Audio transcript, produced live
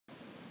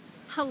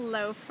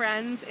Hello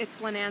friends,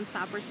 it's Lynan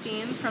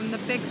from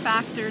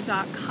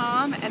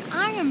thebigfactor.com, and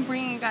I am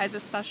bringing you guys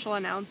a special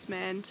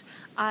announcement.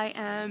 I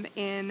am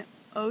in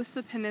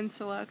Osa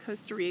Peninsula,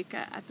 Costa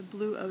Rica at the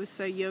Blue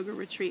Osa Yoga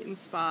Retreat and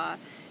Spa,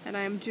 and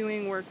I am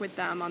doing work with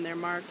them on their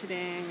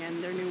marketing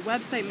and their new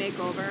website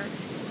makeover.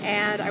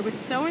 And I was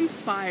so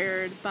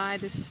inspired by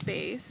this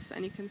space,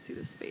 and you can see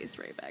the space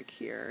right back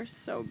here,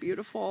 so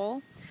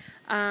beautiful,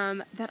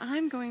 that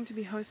I'm going to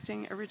be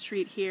hosting a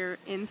retreat here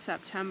in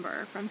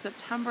September, from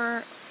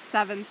September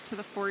 7th to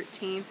the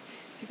 14th,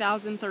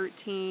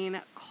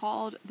 2013,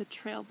 called the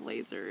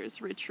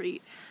Trailblazers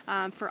Retreat,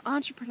 for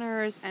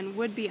entrepreneurs and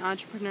would-be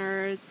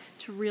entrepreneurs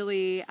to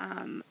really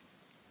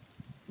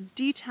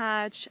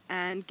detach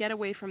and get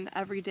away from the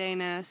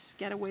everydayness,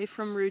 get away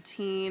from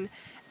routine,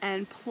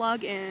 and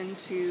plug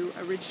into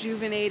a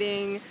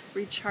rejuvenating,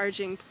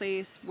 recharging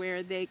place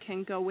where they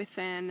can go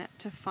within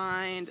to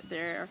find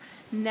their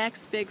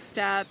next big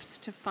steps,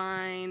 to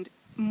find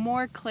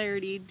more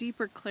clarity,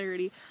 deeper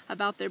clarity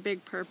about their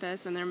big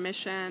purpose and their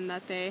mission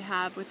that they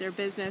have with their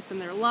business and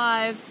their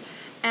lives.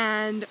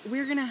 And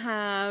we're going to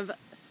have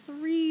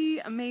 3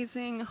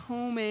 amazing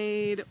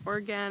homemade,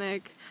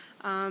 organic,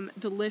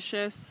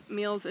 delicious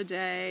meals a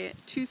day,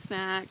 2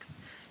 snacks.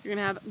 You're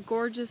going to have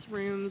gorgeous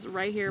rooms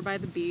right here by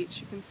the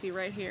beach. You can see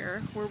right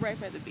here. We're right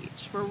by the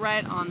beach. We're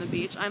right on the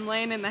beach. I'm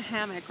laying in the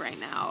hammock right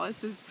now.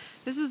 This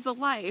is the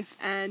life.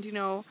 And, you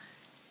know,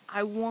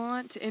 I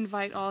want to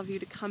invite all of you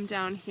to come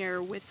down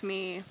here with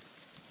me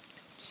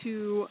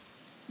to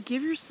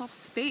give yourself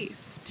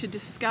space to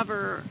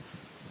discover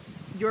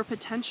your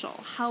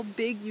potential, how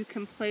big you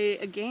can play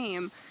a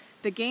game,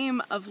 the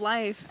game of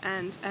life,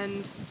 and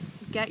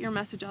get your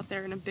message out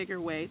there in a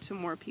bigger way to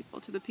more people,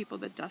 to the people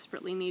that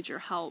desperately need your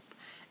help,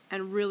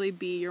 and really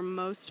be your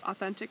most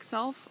authentic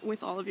self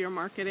with all of your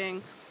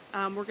marketing.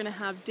 We're going to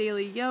have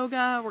daily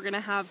yoga. We're going to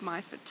have my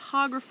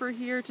photographer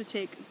here to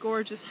take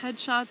gorgeous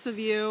headshots of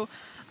you.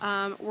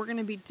 We're going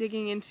to be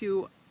digging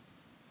into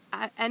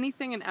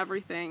anything and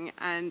everything,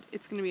 and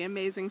it's going to be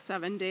amazing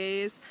 7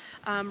 days.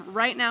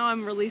 Right now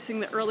I'm releasing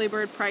the early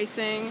bird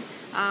pricing,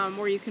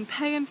 where you can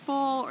pay in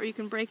full or you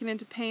can break it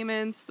into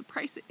payments. The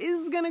price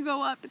is going to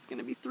go up. It's going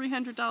to be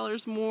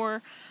 $300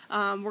 more.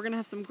 We're going to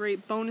have some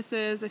great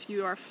bonuses if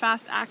you are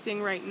fast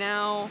acting right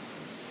now.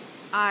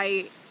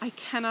 I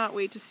cannot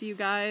wait to see you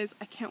guys.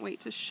 I can't wait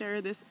to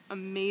share this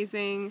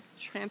amazing,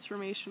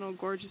 transformational,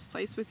 gorgeous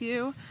place with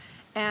you.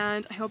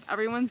 And I hope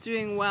everyone's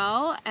doing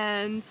well,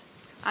 and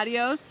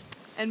adios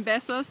and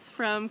besos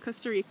from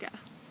Costa Rica.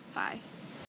 Bye.